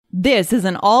This is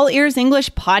an All Ears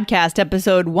English podcast,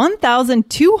 episode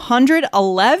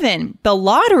 1211, The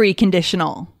Lottery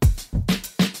Conditional.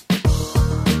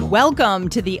 Welcome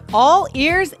to the All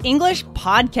Ears English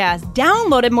podcast,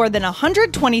 downloaded more than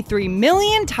 123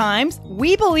 million times.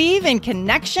 We believe in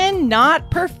connection,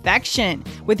 not perfection,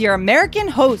 with your American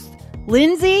hosts,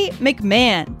 Lindsay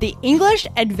McMahon, the English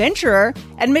adventurer,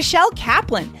 and Michelle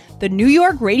Kaplan, the New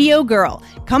York radio girl,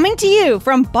 coming to you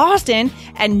from Boston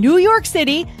and New York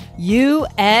City,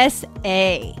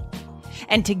 USA.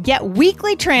 And to get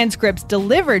weekly transcripts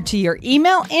delivered to your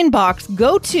email inbox,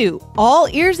 go to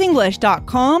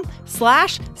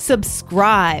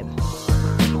allearsenglish.com/subscribe.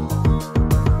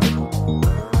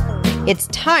 It's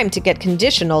time to get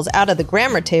conditionals out of the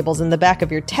grammar tables in the back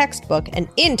of your textbook and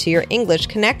into your English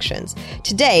connections.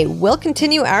 Today, we'll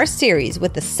continue our series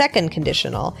with the second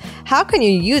conditional. How can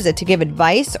you use it to give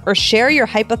advice or share your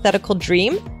hypothetical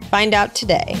dream? Find out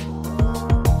today.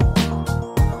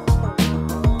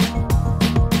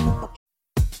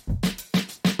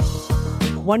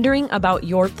 Wondering about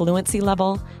your fluency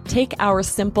level? Take our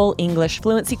simple English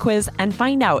fluency quiz and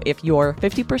find out if you're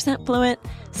 50% fluent,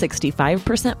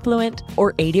 65% fluent,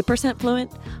 or 80%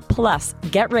 fluent. Plus,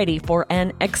 get ready for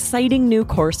an exciting new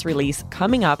course release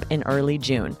coming up in early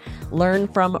June. Learn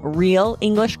from real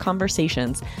English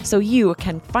conversations so you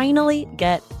can finally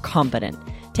get confident.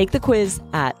 Take the quiz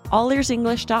at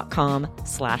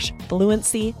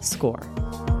allearsenglish.com/fluency score.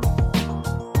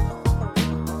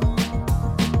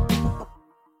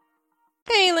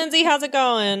 Hey, Lindsay, how's it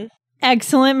going?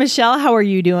 Excellent. Michelle, how are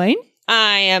you doing?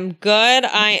 I am good.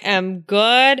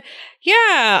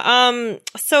 Yeah.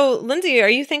 So, Lindsay, are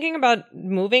you thinking about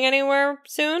moving anywhere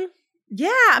soon?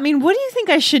 Yeah, I mean, what do you think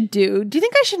I should do? Do you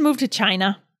think I should move to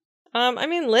China?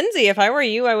 Lindsay, if I were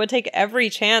you, I would take every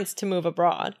chance to move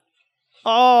abroad.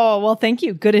 Oh, well, thank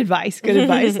you. Good advice. Good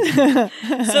advice.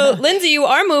 So, Lindsay, you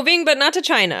are moving, but not to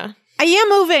China. I am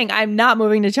moving. I'm not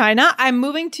moving to China. I'm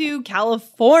moving to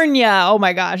California. Oh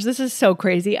my gosh, this is so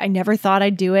crazy. I never thought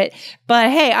I'd do it. But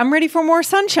hey, I'm ready for more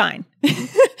sunshine.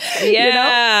 Yeah, you know?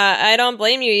 I don't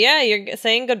blame you. Yeah, you're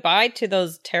saying goodbye to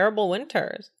those terrible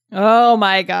winters. Oh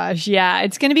my gosh. Yeah,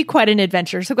 it's going to be quite an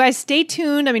adventure. So guys, stay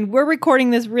tuned. I mean, we're recording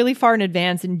this really far in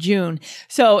advance in June.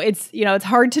 So it's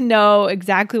hard to know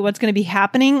exactly what's going to be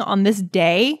happening on this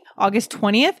day, August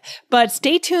 20th, but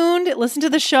stay tuned. Listen to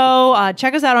the show.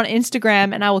 Check us out on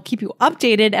Instagram and I will keep you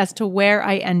updated as to where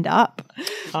I end up.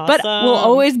 Awesome. But we'll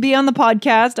always be on the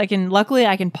podcast. Luckily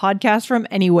I can podcast from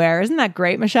anywhere. Isn't that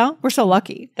great, Michelle? We're so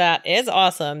lucky. That is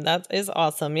awesome.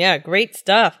 Yeah, great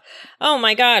stuff. Oh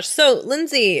my gosh. So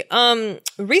Lindsay,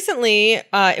 recently,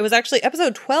 it was actually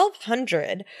episode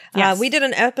 1200. Yes. We did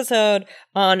an episode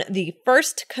on the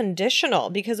first conditional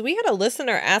because we had a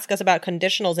listener ask us about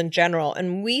conditionals in general,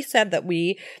 and we said that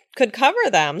we could cover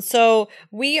them. So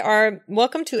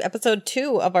welcome to episode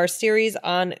 2 of our series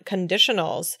on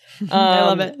conditionals. I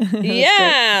love it.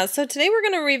 Yeah. So today we're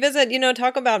going to revisit,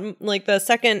 talk about like the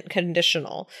second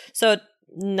conditional. So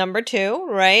number 2,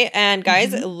 right? And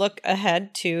guys, look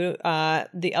ahead to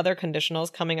the other conditionals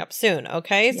coming up soon,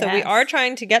 okay? So we are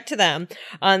trying to get to them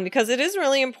because it is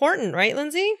really important, right,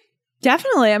 Lindsay?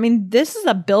 Definitely. I mean, this is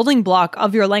a building block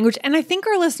of your language. And I think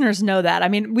our listeners know that. I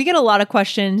mean, we get a lot of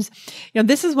questions.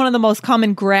 This is one of the most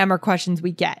common grammar questions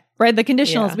we get, right? The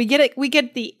conditionals. Yeah. We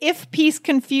get the if piece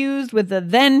confused with the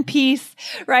then piece,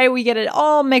 right? We get it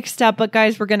all mixed up. But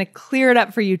guys, we're going to clear it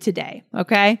up for you today,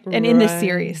 okay? And in this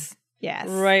series. Yes.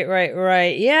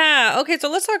 Right. Yeah. Okay. So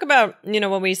let's talk about,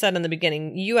 what we said in the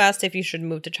beginning. You asked if you should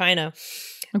move to China.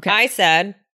 Okay. I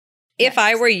said, if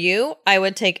I were you, I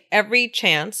would take every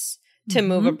chance to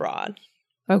move abroad.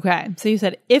 Okay. So you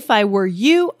said, if I were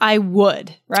you, I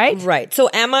would, right? Right. So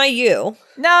am I you?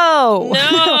 No.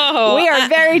 We are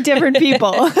very different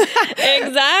people.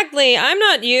 Exactly. I'm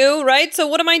not you, right? So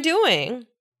what am I doing?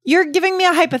 You're giving me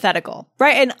a hypothetical,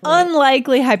 right? An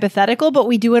unlikely hypothetical, but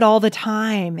we do it all the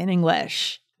time in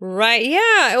English. Right.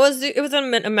 Yeah. It was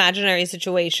an imaginary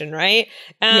situation, right?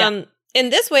 In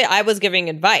this way, I was giving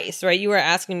advice, right? You were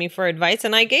asking me for advice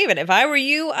and I gave it. If I were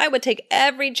you, I would take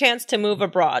every chance to move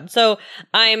abroad. So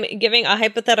I'm giving a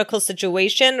hypothetical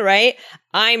situation, right?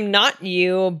 I'm not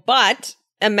you, but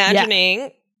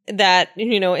imagining that,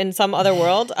 in some other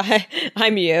world,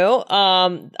 I'm you.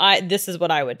 This is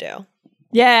what I would do.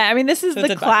 Yeah, I mean, this is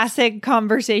the classic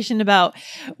conversation about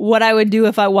what I would do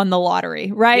if I won the lottery,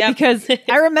 right? Yep. Because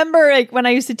I remember when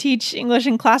I used to teach English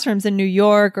in classrooms in New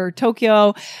York or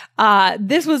Tokyo,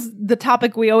 this was the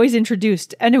topic we always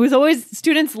introduced. And it was always,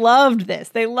 students loved this.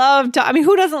 They loved,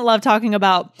 who doesn't love talking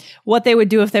about what they would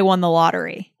do if they won the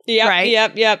lottery? Yep, right?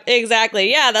 Yep. Exactly.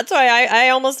 Yeah, that's why I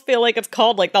almost feel like it's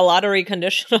called like the lottery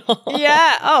conditional.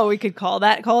 Yeah. Oh, we could call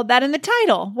that in the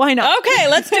title. Why not? Okay,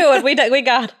 let's do it. We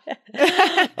got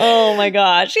it. Oh my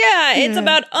gosh. Yeah, it's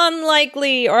about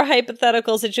unlikely or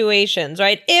hypothetical situations,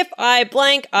 right? If I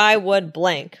blank, I would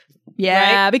blank.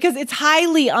 Yeah, right? because it's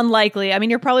highly unlikely. I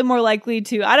mean, you're probably more likely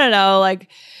to, I don't know, like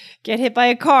get hit by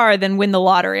a car than win the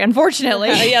lottery,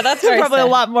 unfortunately. Yeah, that's very probably sad.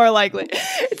 a lot more likely.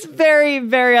 It's very,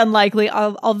 very unlikely.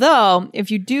 Although,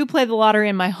 if you do play the lottery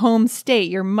in my home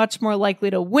state, you're much more likely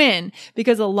to win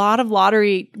because a lot of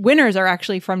lottery winners are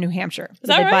actually from New Hampshire. Is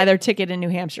that they right? buy their ticket in New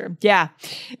Hampshire. Yeah.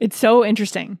 It's so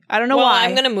interesting. I don't know why.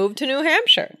 I'm going to move to New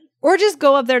Hampshire. Or just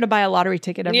go up there to buy a lottery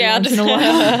ticket every once in a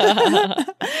while.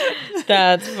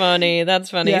 That's funny.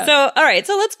 That's funny. Yeah. So, all right.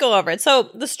 So let's go over it.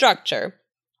 So the structure.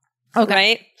 Okay.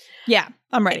 Right? Yeah,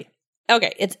 I'm ready.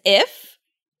 Okay. It's if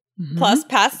plus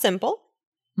past simple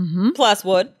plus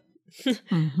would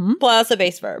plus a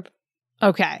base verb.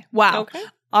 Okay. Wow. Okay.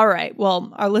 All right.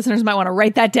 Well, our listeners might want to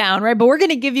write that down, right? But we're going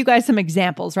to give you guys some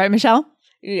examples, right, Michelle?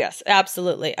 Yes,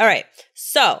 absolutely. All right.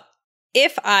 So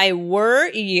if I were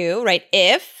you, right?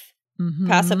 If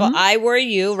past simple, I were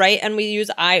you, right? And we use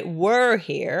I were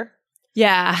here.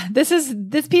 Yeah, this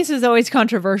piece is always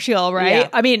controversial, right? Yeah.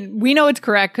 I mean, we know it's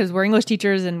correct because we're English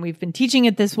teachers and we've been teaching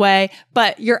it this way,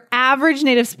 but your average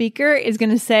native speaker is going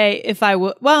to say, if I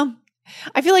would, well,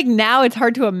 I feel like now it's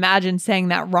hard to imagine saying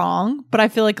that wrong, but I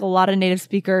feel like a lot of native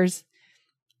speakers,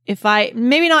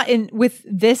 maybe not with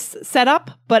this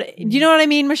setup, but do you know what I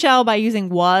mean, Michelle, by using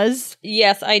was?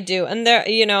 Yes, I do. And there,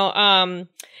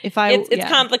 it's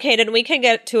complicated and we can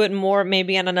get to it more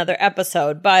maybe in another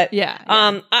episode, but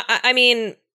I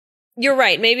mean, you're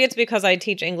right. Maybe it's because I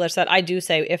teach English that I do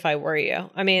say if I were you.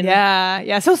 I mean,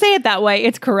 yeah. So say it that way.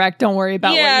 It's correct. Don't worry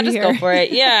about what you hear. Go for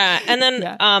it. Yeah. And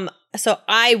then, so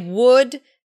I would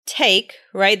take,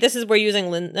 right? This is, we're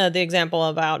using the example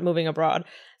about moving abroad.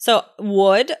 So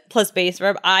would plus base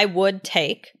verb, I would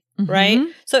take, right?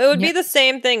 So it would be the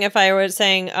same thing if I were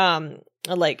saying,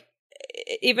 like,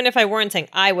 even if I weren't saying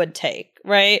I would take,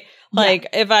 right? Like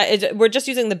we're just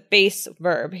using the base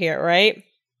verb here, right?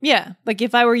 Yeah. Like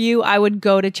if I were you, I would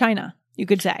go to China, you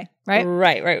could say, right?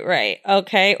 Right.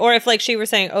 Okay. Or if like she were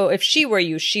saying, oh, if she were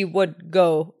you, she would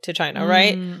go to China,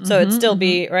 right? So it'd still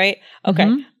be, right?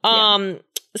 Okay.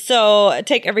 So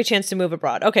take every chance to move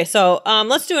abroad. Okay. So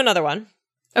let's do another one.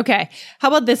 Okay. How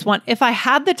about this one? If I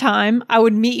had the time, I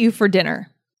would meet you for dinner.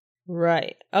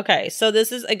 Right. Okay. So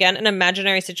this is again an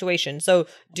imaginary situation. So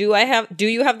do you have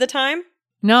the time?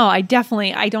 No, I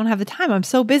don't have the time. I'm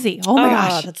so busy. Oh my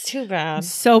gosh. That's too bad. I'm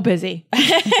so busy.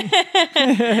 Okay.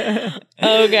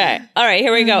 All right,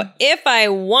 here we go. If I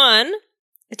won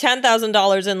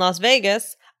 $10,000 in Las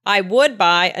Vegas, I would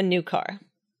buy a new car.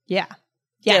 Yeah.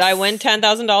 Yes. Did I win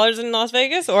 $10,000 in Las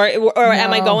Vegas or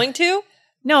am I going to?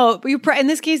 No, in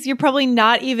this case, you're probably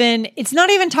it's not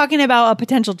even talking about a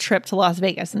potential trip to Las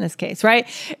Vegas in this case, right?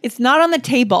 It's not on the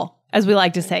table, as we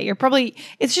like to say.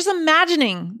 It's just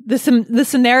imagining the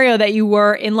scenario that you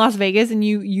were in Las Vegas and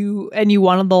you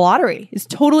won the lottery. It's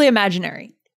totally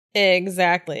imaginary.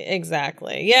 Exactly.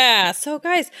 Yeah. So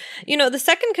guys, the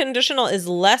second conditional is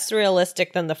less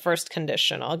realistic than the first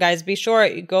conditional. Guys, be sure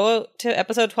you go to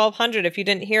episode 1200 if you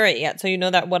didn't hear it yet, so you know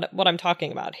that what I'm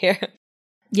talking about here.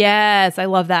 Yes, I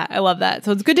love that.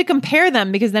 So it's good to compare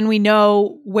them because then we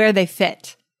know where they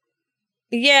fit.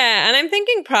 Yeah, and I'm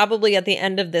thinking probably at the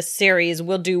end of this series,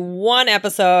 we'll do one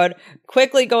episode,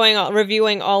 quickly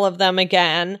reviewing all of them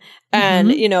again, and,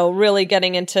 really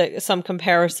getting into some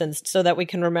comparisons so that we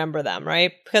can remember them,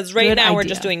 right? Because right now we're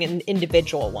just doing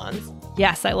individual ones.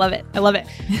 Yes, I love it.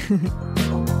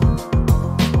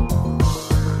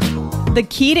 The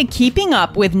key to keeping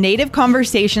up with native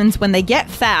conversations when they get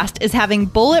fast is having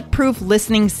bulletproof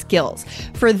listening skills.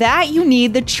 For that, you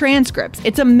need the transcripts.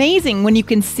 It's amazing when you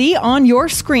can see on your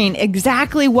screen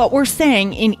exactly what we're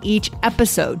saying in each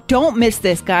episode. Don't miss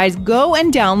this, guys. Go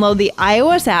and download the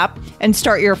iOS app and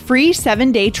start your free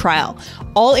 7-day trial.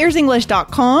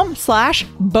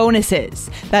 allearsenglish.com/bonuses.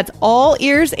 That's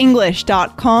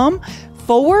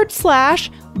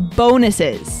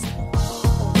allearsenglish.com/bonuses.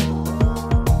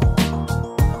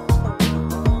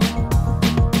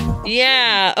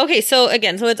 Yeah. Okay. So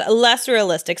it's less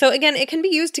realistic. So again, it can be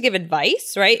used to give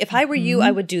advice, right? If I were you,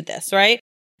 I would do this, right?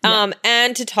 Yeah.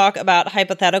 And to talk about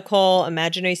hypothetical,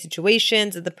 imaginary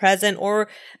situations in the present or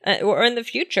in the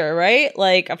future, right?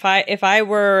 Like if I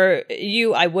were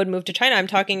you, I would move to China. I'm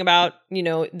talking about,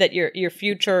 that your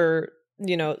future,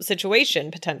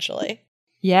 situation potentially.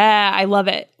 Yeah, I love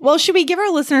it. Well, should we give our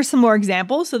listeners some more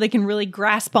examples so they can really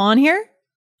grasp on here?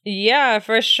 Yeah,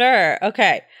 for sure.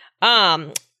 Okay.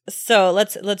 So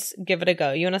let's give it a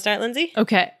go. You want to start, Lindsay?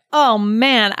 Okay. Oh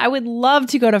man, I would love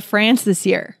to go to France this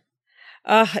year.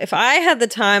 If I had the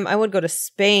time, I would go to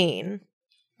Spain.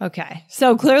 Okay.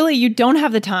 So clearly you don't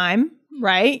have the time,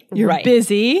 right? You're Right.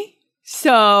 busy.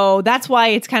 So that's why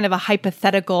it's kind of a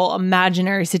hypothetical,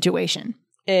 imaginary situation.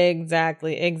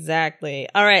 Exactly.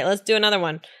 All right, let's do another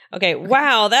one. Okay.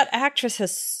 Wow, that actress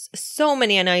has so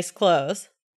many nice clothes.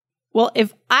 Well,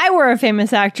 if I were a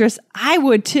famous actress, I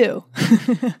would too.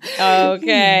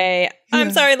 Okay.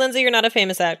 I'm sorry, Lindsay, you're not a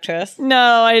famous actress.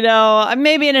 No, I know.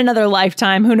 Maybe in another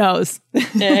lifetime. Who knows?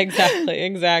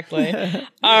 Exactly.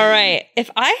 All right. If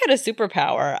I had a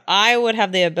superpower, I would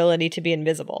have the ability to be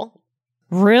invisible.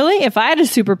 Really? If I had a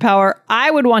superpower, I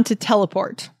would want to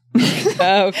teleport.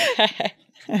 Okay.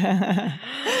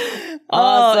 Oh,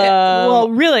 Awesome. well,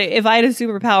 really, if I had a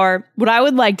superpower, what I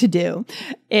would like to do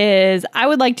is I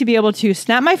would like to be able to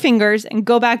snap my fingers and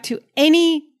go back to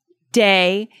any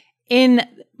day in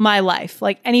my life,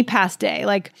 like any past day,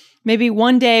 like maybe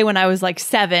one day when I was like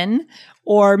 7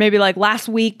 or maybe like last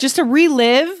week, just to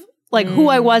relive like who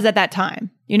I was at that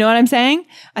time. You know what I'm saying?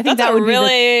 I think That's that would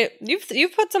really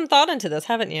you've put some thought into this,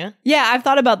 haven't you? Yeah, I've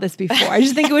thought about this before. I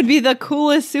just think it would be the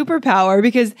coolest superpower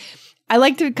because I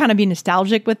like to kind of be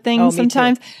nostalgic with things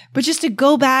sometimes, but just to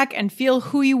go back and feel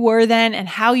who you were then and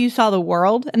how you saw the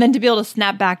world and then to be able to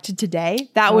snap back to today,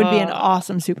 that would be an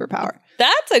awesome superpower.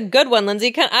 That's a good one,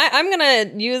 Lindsay. I'm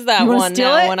going to use that one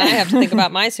now when I have to think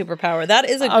about my superpower. That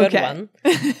is a good one.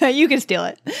 You can steal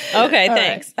it. Okay,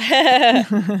 thanks.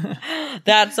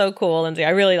 That's so cool, Lindsay. I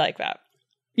really like that.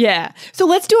 Yeah. So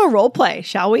let's do a role play,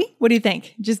 shall we? What do you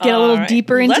think? Just get a little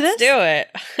deeper into Let's this? do it.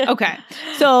 Okay.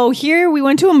 So here we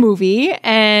went to a movie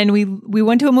and we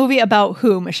went to a movie about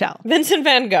who, Michelle? Vincent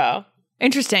van Gogh.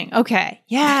 Interesting. Okay.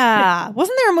 Yeah.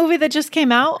 Wasn't there a movie that just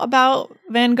came out about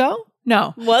Van Gogh?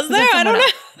 No. Was there? I don't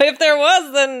know. If there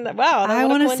was, then wow. I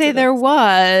want to say there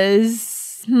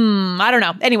was. I don't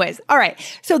know. Anyways. All right.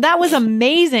 So that was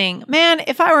amazing. Man,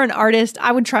 if I were an artist,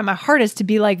 I would try my hardest to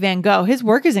be like Van Gogh. His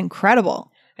work is incredible.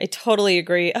 I totally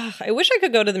agree. Ugh, I wish I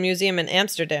could go to the museum in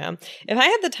Amsterdam. If I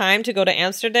had the time to go to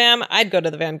Amsterdam, I'd go to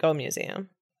the Van Gogh Museum.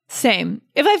 Same.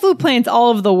 If I flew planes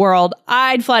all over the world,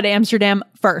 I'd fly to Amsterdam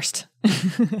first.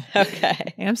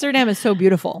 Okay. Amsterdam is so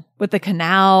beautiful with the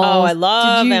canals. Oh, I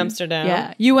love Amsterdam.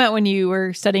 Yeah. You went when you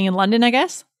were studying in London, I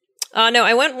guess? No,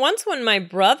 I went once when my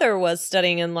brother was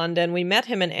studying in London. We met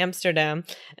him in Amsterdam.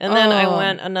 And then I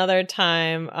went another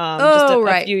time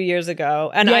a few years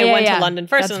ago. And I went to London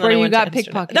first. That's and then where I you went got to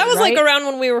Amsterdam. pickpocketed, That was right? like around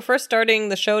when we were first starting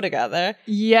the show together.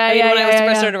 Yeah, When I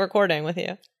first started recording with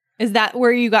you. Is that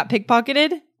where you got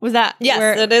pickpocketed? Was that?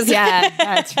 Yes, it is. Yeah,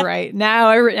 that's right.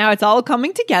 Now it's all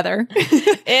coming together.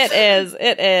 It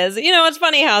is. You know, it's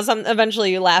funny how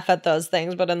eventually you laugh at those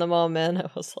things, but in the moment it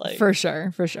was like For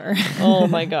sure. oh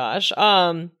my gosh.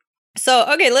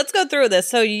 So okay, let's go through this.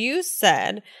 So you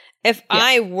said if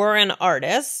I were an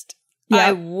artist,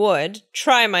 I would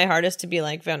try my hardest to be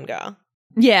like Van Gogh.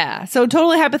 Yeah. So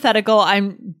totally hypothetical.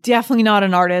 I'm definitely not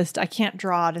an artist. I can't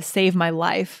draw to save my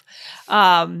life.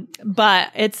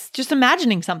 But it's just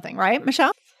imagining something, right,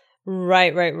 Michelle?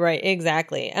 Right.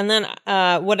 Exactly. And then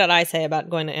what did I say about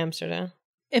going to Amsterdam?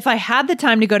 If I had the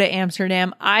time to go to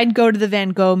Amsterdam, I'd go to the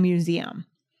Van Gogh Museum.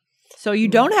 So you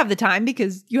don't have the time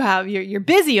because you're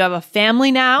busy. You have a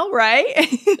family now, right?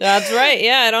 That's right.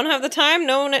 Yeah, I don't have the time.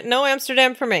 No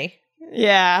Amsterdam for me.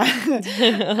 Yeah.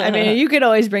 I mean, you could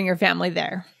always bring your family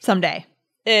there someday.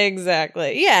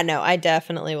 Exactly. Yeah, no, I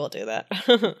definitely will do that.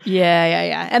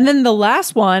 Yeah. And then the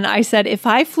last one, I said, if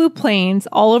I flew planes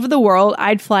all over the world,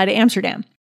 I'd fly to Amsterdam.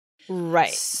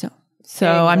 Right. So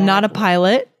I'm not a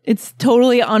pilot. It's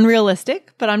totally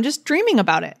unrealistic, but I'm just dreaming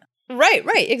about it. Right.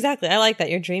 Exactly. I like that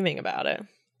you're dreaming about it.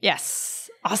 Yes.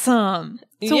 Awesome.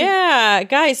 So, yeah,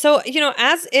 guys. So, you know,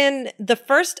 as in the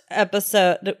first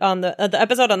episode on the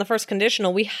episode on the first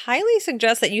conditional, we highly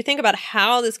suggest that you think about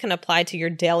how this can apply to your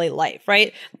daily life,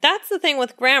 right? That's the thing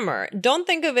with grammar. Don't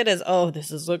think of it as, oh, this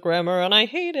is a grammar and I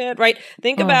hate it, right?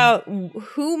 Think about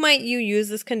who might you use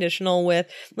this conditional with?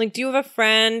 Like, do you have a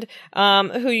friend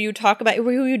who you talk about,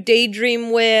 who you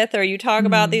daydream with, or you talk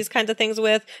about these kinds of things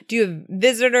with? Do you have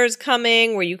visitors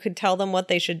coming where you could tell them what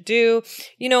they should do?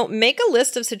 You know, make a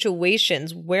list of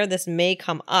situations where this may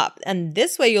come up. And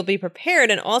this way you'll be prepared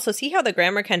and also see how the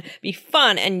grammar can be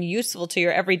fun and useful to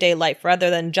your everyday life rather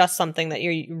than just something that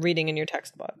you're reading in your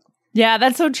textbook. Yeah,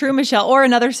 that's so true, Michelle. Or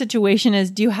another situation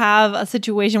is, do you have a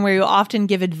situation where you often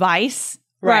give advice,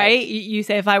 right? You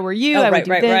say, if I were you, I would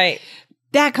do this. Right.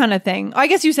 That kind of thing. I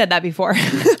guess you said that before.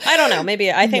 I don't know. Maybe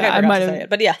I think I forgot to say it,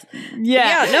 but yes.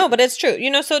 Yeah. Yeah, no, but it's true.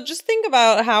 So just think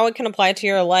about how it can apply to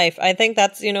your life. I think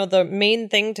that's, the main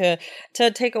thing to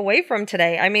take away from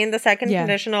today. I mean, the second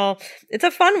conditional, it's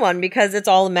a fun one because it's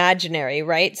all imaginary,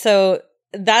 right? So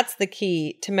that's the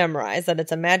key to memorize, that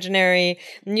it's imaginary.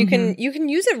 And you can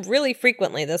use it really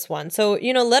frequently, this one. So,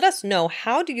 let us know,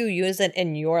 how do you use it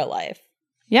in your life?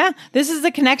 Yeah, this is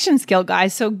the connection skill,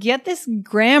 guys. So get this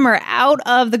grammar out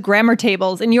of the grammar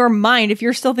tables in your mind. If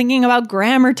you're still thinking about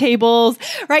grammar tables,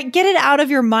 right? Get it out of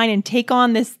your mind and take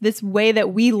on this way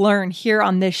that we learn here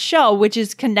on this show, which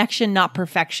is connection, not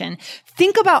perfection.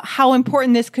 Think about how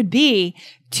important this could be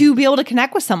to be able to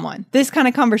connect with someone. This kind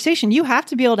of conversation, you have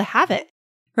to be able to have it,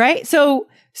 right? So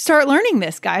start learning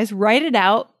this, guys. Write it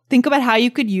out. Think about how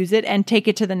you could use it and take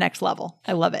it to the next level.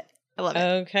 I love it. I love it.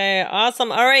 Okay,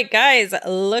 awesome. All right, guys,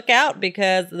 look out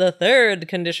because the third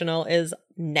conditional is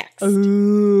next.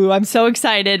 Ooh, I'm so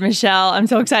excited, Michelle. I'm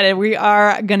so excited. We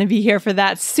are going to be here for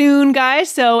that soon,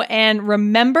 guys. And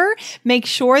remember, make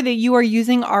sure that you are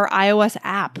using our iOS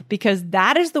app because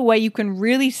that is the way you can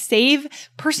really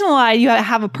personalize. You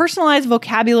have a personalized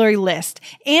vocabulary list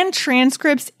and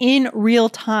transcripts in real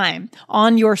time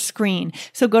on your screen.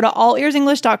 So go to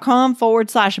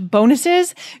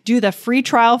allearsenglish.com/bonuses, do the free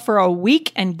trial for a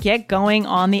week and get going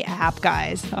on the app,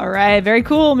 guys. All right. Very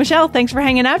cool. Michelle, thanks for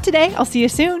hanging out today. I'll see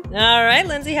you soon. All right,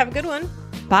 Lindsay, have a good one.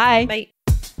 Bye. Bye.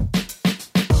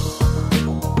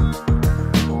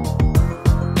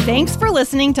 Thanks for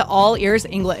listening to All Ears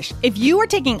English. If you are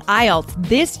taking IELTS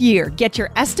this year, get your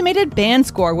estimated band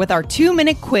score with our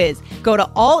 2-minute quiz. Go to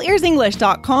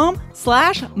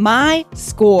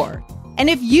allearsenglish.com/myscore. And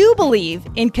if you believe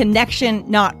in connection,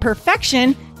 not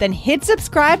perfection, then hit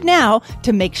subscribe now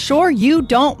to make sure you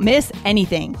don't miss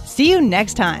anything. See you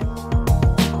next time.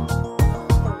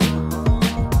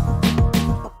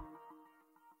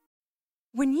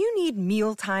 When you need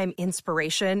mealtime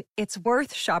inspiration, it's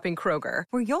worth shopping Kroger,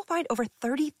 where you'll find over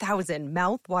 30,000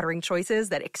 mouth-watering choices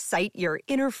that excite your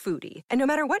inner foodie. And no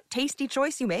matter what tasty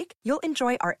choice you make, you'll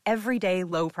enjoy our everyday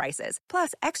low prices,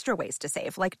 plus extra ways to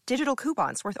save, like digital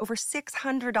coupons worth over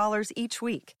 $600 each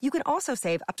week. You can also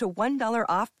save up to $1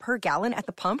 off per gallon at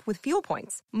the pump with fuel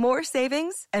points. More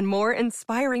savings and more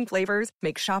inspiring flavors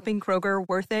make shopping Kroger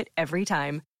worth it every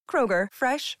time. Kroger,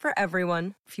 fresh for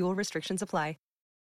everyone. Fuel restrictions apply.